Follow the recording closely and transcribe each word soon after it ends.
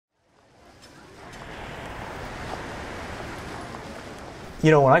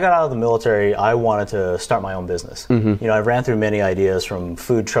When I got out of the military, I wanted to start my own business. I ran through many ideas, from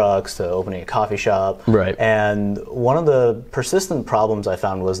food trucks to opening a coffee shop. Right. And one of the persistent problems I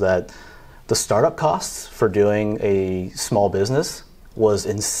found was that the startup costs for doing a small business was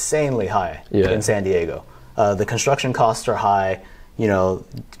insanely high in San Diego. The construction costs are high.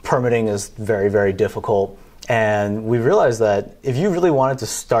 Permitting is very, very difficult. And we realized that if you really wanted to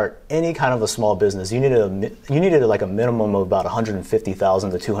start any kind of a small business, you needed like a minimum of about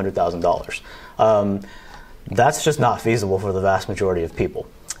 $150,000 to $200,000. That's just not feasible for the vast majority of people.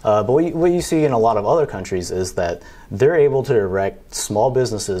 But what you see in a lot of other countries is that they're able to erect small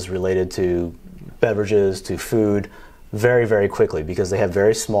businesses related to beverages, to food, very, very quickly, because they have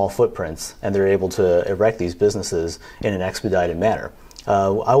very small footprints and they're able to erect these businesses in an expedited manner.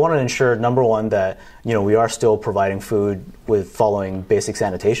 I want to ensure, number one, that we are still providing food with following basic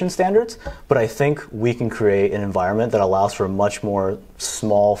sanitation standards, but I think we can create an environment that allows for much more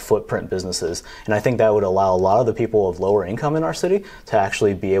small footprint businesses, and I think that would allow a lot of the people of lower income in our city to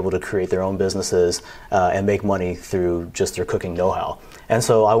actually be able to create their own businesses and make money through just their cooking know-how. And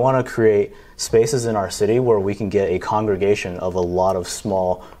so I want to create spaces in our city where we can get a congregation of a lot of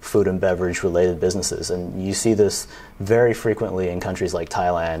small food and beverage related businesses. And you see this very frequently in countries like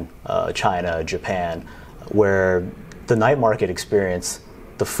Thailand, China, Japan, where the night market experience,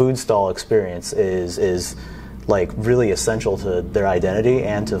 the food stall experience is like really essential to their identity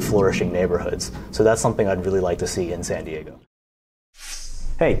and to flourishing neighborhoods. So that's something I'd really like to see in San Diego.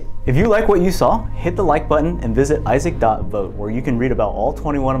 Hey, if you like what you saw, hit the like button and visit isaac.vote, where you can read about all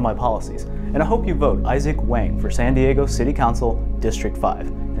 21 of my policies. And I hope you vote Isaac Wang for San Diego City Council District 5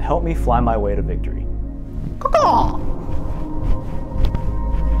 and help me fly my way to victory. Caw-caw!